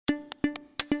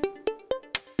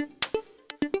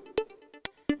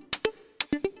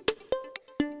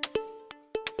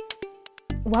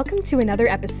Welcome to another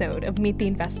episode of Meet the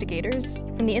Investigators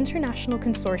from the International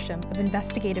Consortium of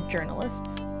Investigative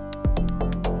Journalists.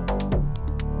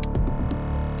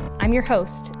 I'm your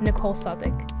host, Nicole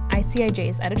Sodik,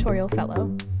 ICIJ's editorial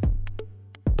fellow.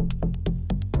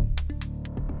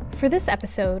 For this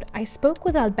episode, I spoke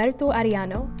with Alberto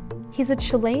Arellano. He's a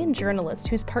Chilean journalist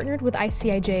who's partnered with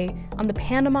ICIJ on the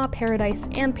Panama, Paradise,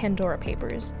 and Pandora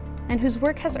Papers, and whose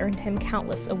work has earned him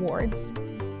countless awards.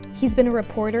 He's been a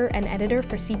reporter and editor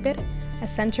for CIPER, a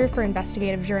center for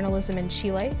investigative journalism in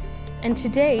Chile, and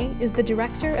today is the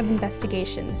director of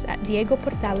investigations at Diego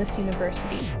Portales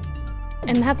University.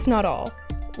 And that's not all.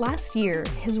 Last year,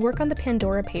 his work on the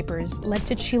Pandora Papers led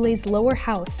to Chile's lower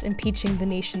house impeaching the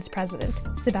nation's president,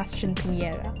 Sebastián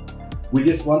Piñera. We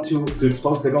just want to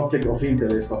expose the conflict of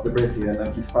interest of the president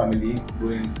and his family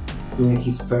during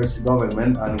his first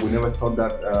government, and we never thought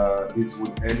that this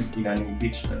would end in an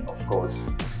impeachment, of course.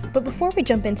 But before we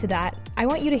jump into that, I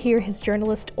want you to hear his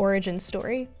journalist origin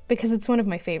story, because it's one of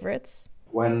my favorites.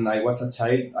 When I was a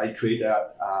child, I created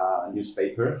a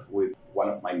newspaper with one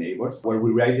of my neighbors, where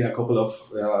we write in a couple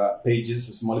of pages,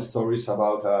 small stories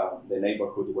about the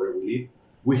neighborhood where we live.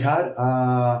 We had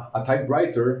a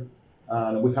typewriter,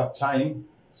 and we had time,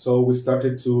 so we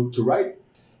started to write.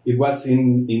 It was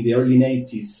in the early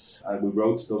 80s, and we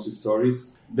wrote those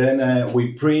stories. Then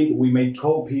we made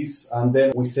copies, and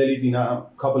then we sell it in a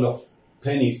couple of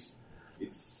pennies.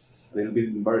 It's a little bit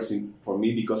embarrassing for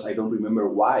me because I don't remember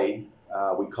why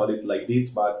we called it like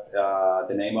this, but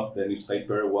the name of the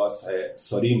newspaper was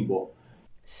Sorimbo.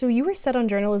 So you were set on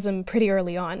journalism pretty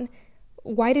early on.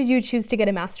 Why did you choose to get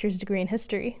a master's degree in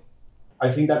history?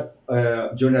 I think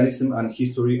that journalism and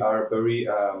history are very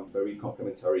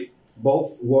complementary.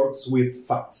 Both works with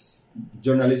facts.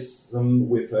 Journalism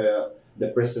with the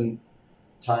present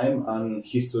time, and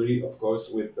history, of course,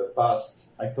 with the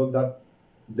past. I thought that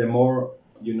the more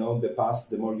you know the past,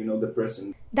 the more you know the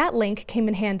present. That link came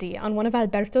in handy on one of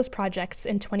Alberto's projects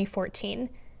in 2014.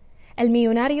 El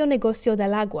Millonario Negocio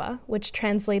del Agua, which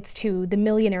translates to the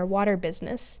millionaire water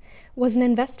business, was an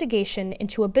investigation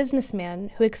into a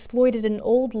businessman who exploited an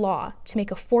old law to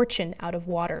make a fortune out of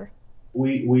water.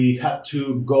 We had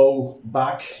to go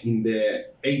back in the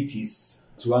 80s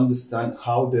to understand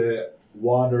how the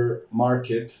water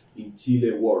market in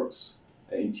Chile works.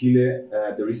 In Chile,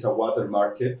 there is a water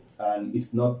market, and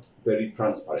it's not very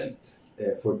transparent.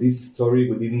 For this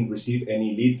story, we didn't receive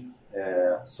any lead,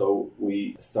 so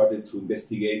we started to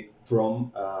investigate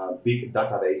from big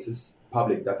databases,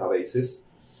 public databases,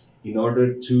 in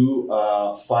order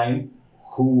to find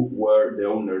who were the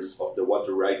owners of the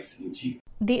water rights in Chile.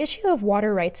 The issue of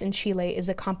water rights in Chile is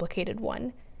a complicated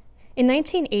one. In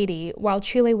 1980, while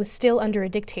Chile was still under a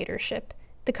dictatorship,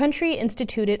 the country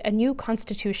instituted a new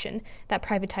constitution that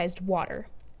privatized water.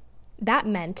 That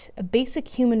meant a basic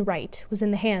human right was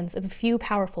in the hands of a few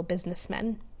powerful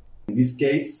businessmen. In this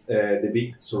case, the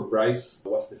big surprise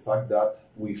was the fact that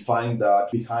we find that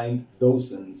behind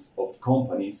dozens of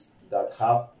companies that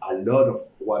have a lot of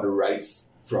water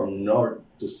rights from north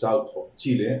to south of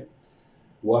Chile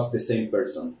was the same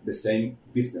person, the same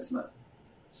businessman.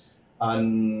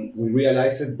 And we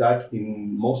realized that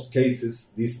in most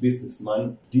cases, this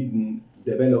businessman didn't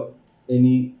develop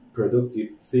any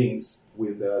productive things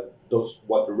with those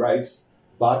water rights,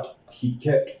 but he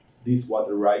kept these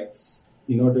water rights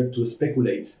in order to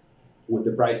speculate with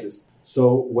the prices.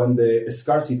 So when the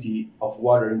scarcity of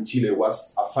water in Chile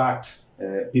was a fact,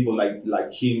 people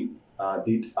like him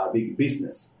did a big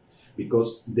business,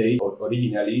 because they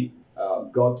originally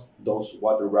got those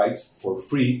water rights for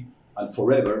free and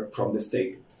forever from the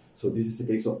state. So this is the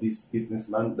case of this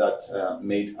businessman that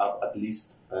made up at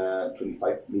least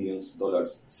 $25 million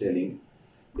selling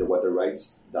the water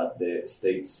rights that the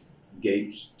states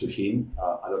gave to him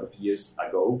a lot of years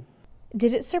ago.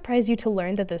 Did it surprise you to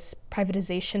learn that this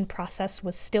privatization process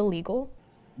was still legal?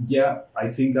 Yeah, I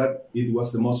think that it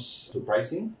was the most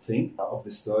surprising thing of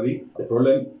the story. The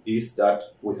problem is that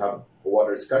we have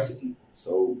water scarcity,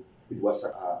 so it was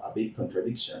a big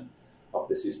contradiction of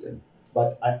the system.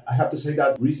 But I have to say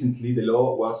that recently the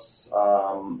law was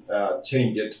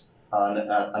changed,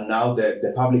 and now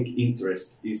the public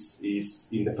interest is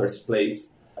in the first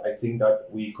place. I think that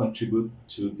we contribute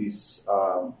to this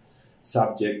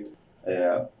subject.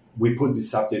 We put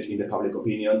this subject in the public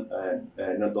opinion,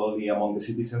 not only among the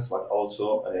citizens, but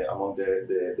also among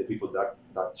the people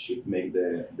that should make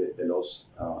the laws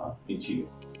in Chile.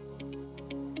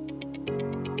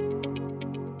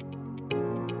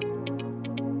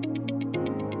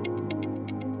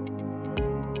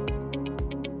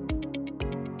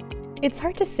 It's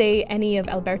hard to say any of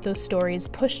Alberto's stories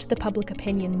pushed the public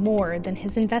opinion more than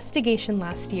his investigation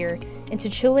last year into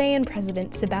Chilean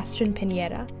President Sebastián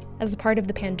Piñera as a part of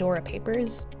the Pandora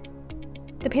Papers.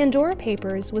 The Pandora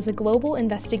Papers was a global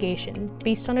investigation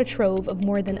based on a trove of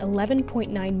more than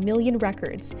 11.9 million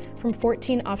records from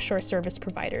 14 offshore service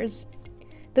providers.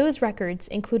 Those records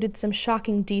included some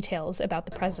shocking details about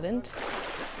the president.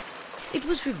 It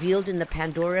was revealed in the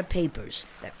Pandora Papers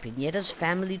that Piñera's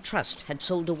family trust had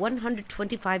sold a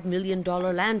 $125 million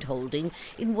landholding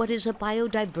in what is a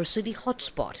biodiversity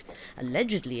hotspot,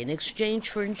 allegedly in exchange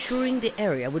for ensuring the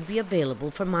area would be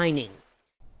available for mining.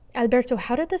 Alberto,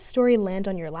 how did this story land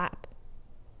on your lap?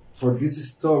 For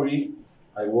this story,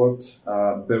 I worked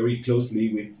very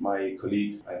closely with my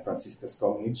colleague Francisca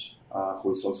Skomnich,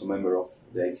 who is also a member of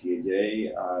the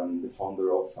ICIJ and the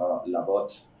founder of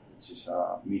Labot, which is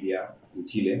media in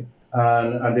Chile.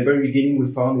 And at the very beginning,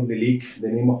 we found in the leak the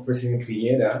name of President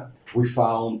Piñera. We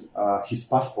found his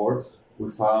passport. We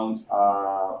found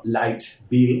a light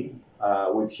bill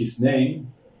with his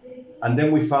name. And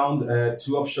then we found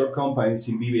two offshore companies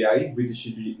in BVI,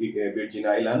 British Virgin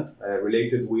Island,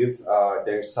 related with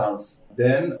their sons.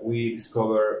 Then we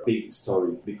discovered a big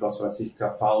story because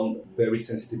Francisca found very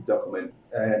sensitive document.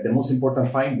 The most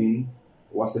important finding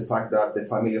was the fact that the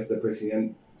family of the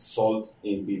president sold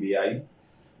in BVI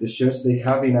the shares they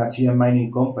have in a Chilean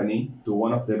mining company to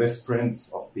one of the best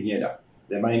friends of Piñera.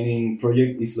 The mining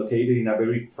project is located in a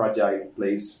very fragile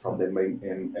place from the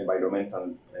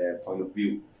environmental point of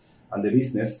view. And the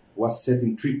business was set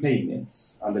in 3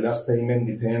 payments, and the last payment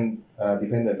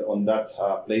depended on that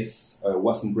place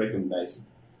wasn't recognized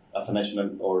as a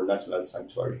national or natural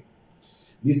sanctuary.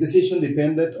 This decision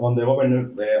depended on the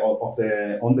government,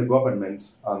 on the government,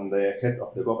 and the head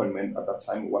of the government at that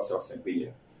time was Sebastián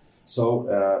Piñera.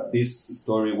 So this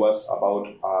story was about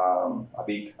a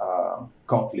big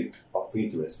conflict of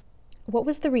interest. What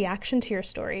was the reaction to your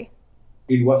story?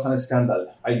 It was a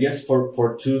scandal, I guess,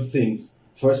 for 2 things.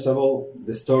 First of all,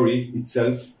 the story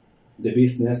itself, the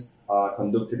business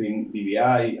conducted in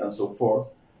BVI and so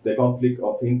forth, the conflict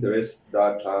of interest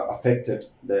that affected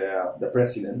the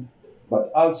president. But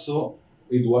also,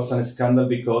 it was a scandal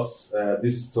because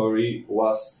this story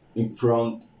was in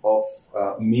front of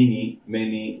many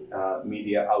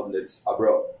media outlets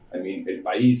abroad. I mean, El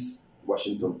País,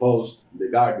 Washington Post, The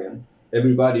Guardian,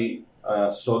 everybody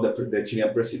saw the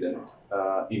Chilean president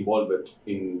involved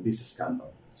in this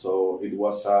scandal. So it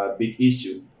was a big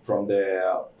issue from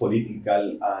the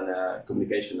political and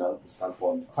communicational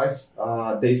standpoint.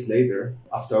 5 days later,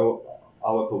 after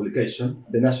our publication,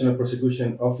 the National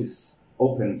Prosecution Office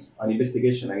opened an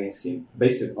investigation against him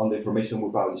based on the information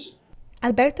we published.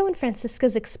 Alberto and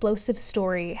Francisca's explosive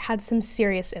story had some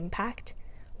serious impact.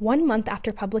 1 month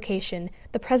after publication,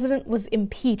 the president was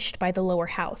impeached by the lower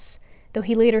house, though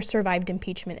he later survived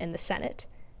impeachment in the Senate.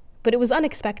 But it was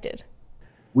unexpected.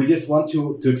 We just want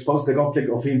to expose the conflict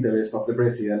of interest of the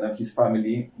president and his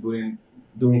family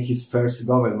during his first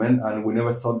government, and we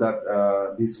never thought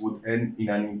that this would end in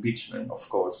an impeachment, of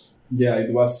course. Yeah,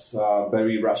 it was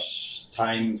very rushed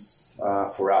times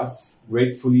for us.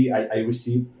 Gratefully, I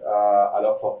received a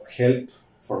lot of help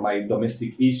for my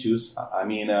domestic issues. I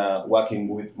mean, working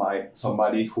with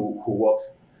somebody who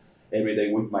walked every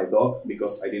day with my dog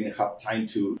because I didn't have time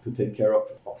to take care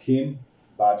of him.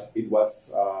 But it was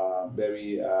a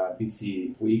very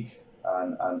busy week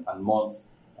and month.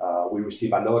 We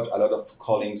received a lot of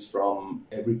callings from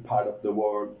every part of the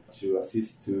world to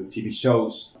assist to TV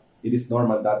shows. It is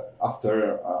normal that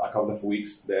after a couple of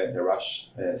weeks, the rush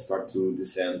start to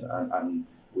descend, and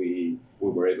we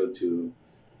were able to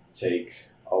take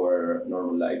our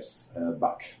normal lives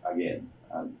back again.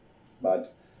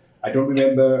 But I don't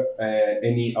remember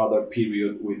any other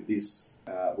period with this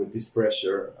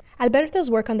pressure. Alberto's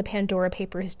work on the Pandora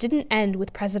Papers didn't end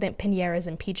with President Piñera's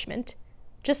impeachment.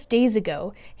 Just days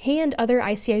ago, he and other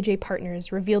ICIJ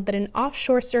partners revealed that an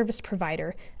offshore service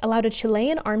provider allowed a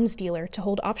Chilean arms dealer to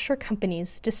hold offshore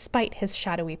companies despite his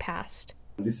shadowy past.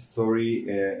 This story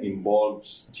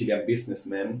involves Chilean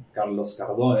businessman Carlos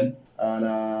Cardoen,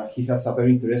 and he has a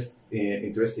very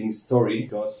interesting story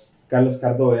because Carlos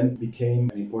Cardoen became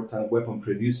an important weapon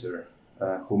producer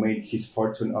who made his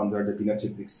fortune under the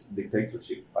Pinochet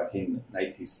dictatorship back in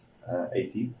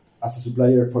 1980 as a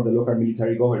supplier for the local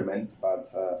military government. But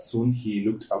soon he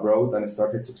looked abroad and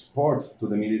started to export to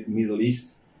the Middle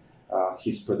East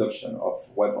his production of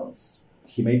weapons.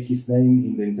 He made his name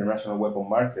in the international weapon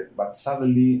market, but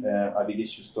suddenly a big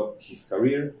issue stopped his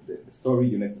career. The story: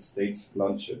 United States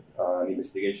launched an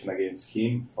investigation against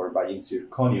him for buying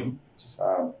zirconium, which is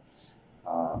a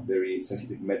very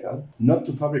sensitive metal, not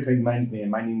to fabricate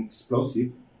mining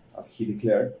explosive, as he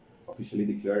officially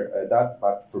declared that,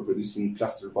 but for producing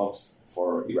cluster bombs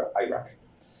for Iraq.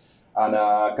 And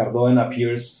Cardone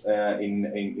appears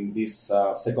in this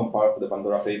second part of the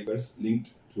Pandora Papers,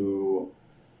 linked to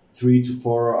 3 to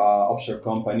 4 offshore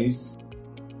companies.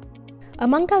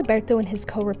 Among Alberto and his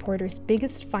co-reporters'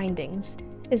 biggest findings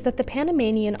is that the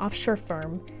Panamanian offshore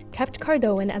firm kept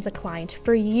Cardone as a client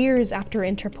for years after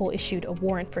Interpol issued a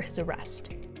warrant for his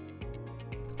arrest.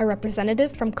 A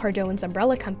representative from Cardone's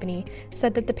umbrella company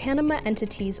said that the Panama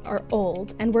entities are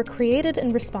old and were created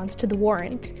in response to the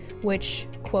warrant, which,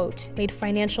 quote, made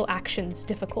financial actions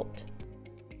difficult.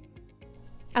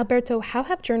 Alberto, how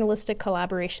have journalistic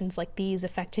collaborations like these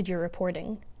affected your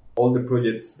reporting? All the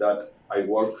projects that I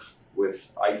work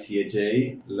with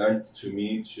ICIJ learned to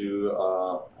me to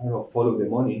follow the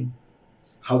money,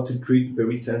 how to treat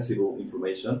very sensitive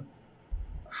information,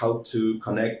 how to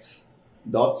connect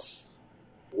dots,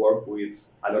 work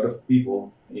with a lot of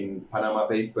people. In Panama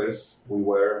Papers, we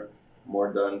were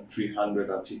more than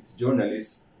 350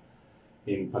 journalists.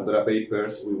 In Pandora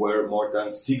Papers, we were more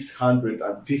than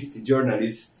 650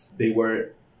 journalists. They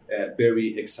were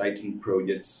very exciting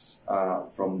projects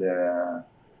from the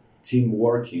team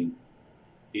working.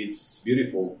 It's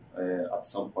beautiful at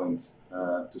some point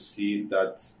to see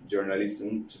that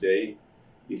journalism today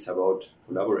is about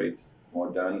collaborate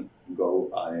more than go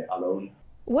alone.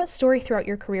 What story throughout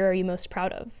your career are you most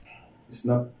proud of? It's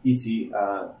not easy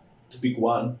to pick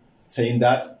one. Saying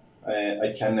that,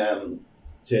 I can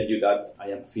tell you that I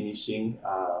am finishing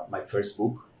my first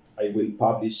book. I will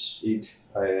publish it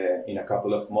in a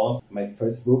couple of months. My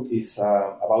first book is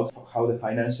about how the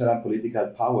financial and political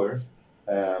power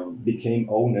became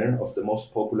owner of the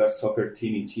most popular soccer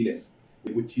team in Chile,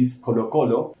 which is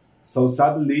Colo-Colo. So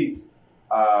suddenly,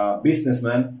 a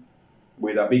businessman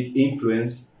with a big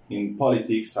influence in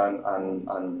politics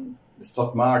and the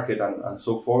stock market and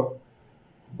so forth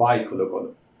buy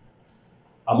Colo-Colo.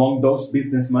 Among those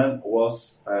businessmen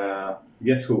was,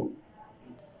 guess who?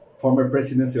 Former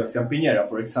President Sebastián Piñera,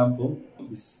 for example.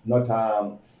 It's not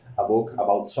a book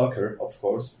about soccer, of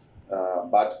course,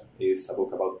 but it's a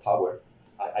book about power.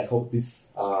 I hope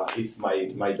this is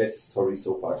my best story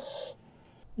so far.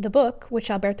 The book, which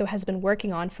Alberto has been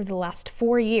working on for the last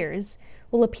 4 years,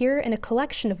 will appear in a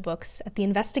collection of books at the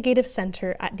Investigative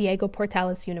Center at Diego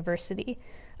Portales University,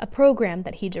 a program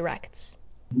that he directs.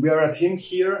 We are a team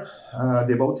here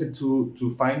devoted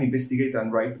to find, investigate,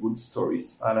 and write good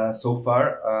stories. And so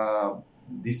far,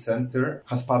 this center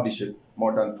has published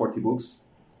more than 40 books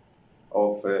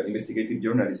of investigative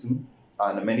journalism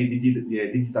and many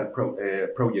digital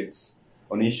projects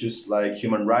on issues like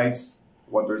human rights,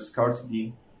 water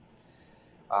scarcity,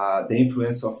 the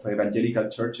influence of evangelical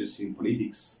churches in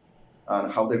politics,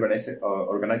 and how the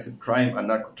organized crime and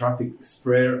narco traffic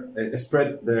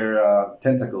spread their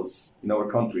tentacles in our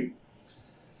country.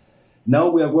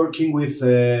 Now we are working with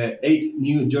 8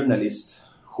 new journalists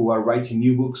who are writing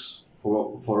new books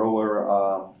for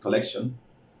our collection,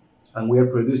 and we are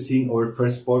producing our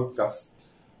first podcast.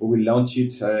 We will launch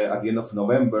it at the end of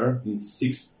November in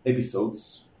 6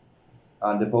 episodes.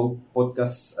 And the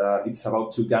podcast, it's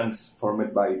about 2 gangs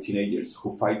formed by teenagers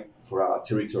who fight for a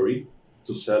territory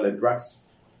to sell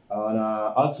drugs. And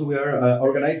also we are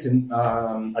organizing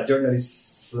a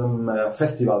journalism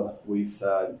festival with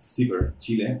CIPER,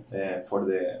 Chile,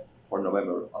 for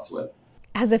November as well.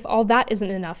 As if all that isn't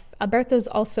enough, Alberto's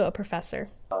also a professor.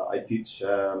 I teach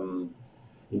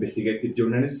investigative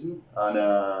journalism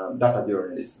and data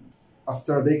journalism.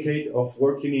 After a decade of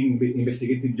working in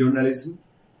investigative journalism,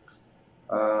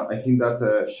 I think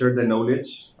that share the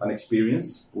knowledge and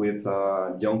experience with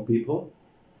young people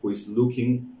who is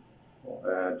looking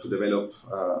to develop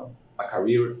a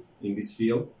career in this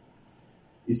field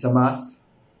is a must.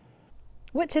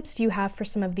 What tips do you have for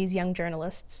some of these young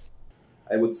journalists?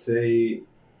 I would say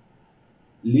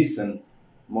listen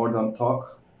more than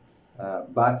talk,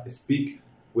 but speak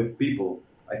with people.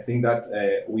 I think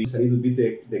that we use a little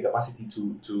bit the capacity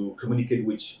to communicate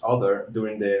with each other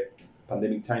during the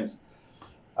pandemic times.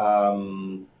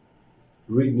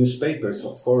 Read newspapers,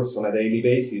 of course, on a daily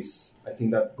basis. I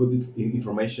think that good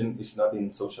information is not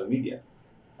in social media.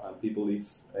 People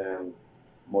is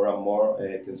more and more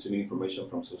consuming information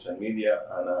from social media,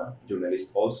 and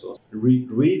journalists also.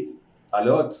 Read a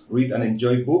lot, read and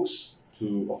enjoy books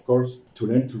of course, to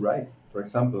learn to write. For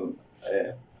example,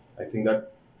 I think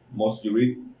that most you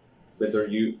read, better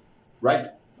you write.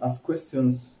 Ask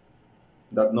questions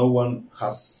that no one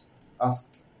has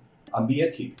asked. And be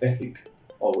ethic,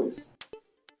 always.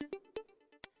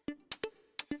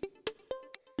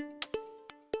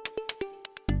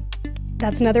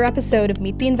 That's another episode of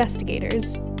Meet the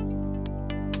Investigators.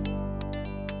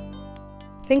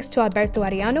 Thanks to Alberto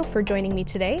Arellano for joining me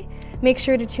today. Make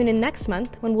sure to tune in next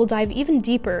month when we'll dive even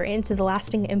deeper into the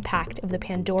lasting impact of the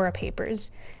Pandora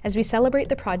Papers as we celebrate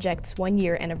the project's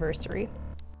one-year anniversary.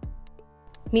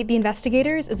 Meet the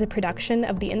Investigators is a production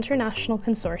of the International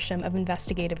Consortium of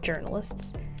Investigative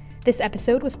Journalists. This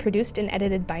episode was produced and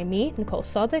edited by me, Nicole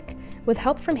Sodik, with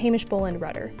help from Hamish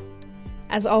Boland-Rudder.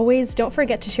 As always, don't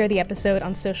forget to share the episode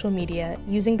on social media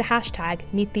using the hashtag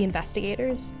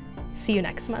 #MeetTheInvestigators. See you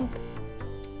next month.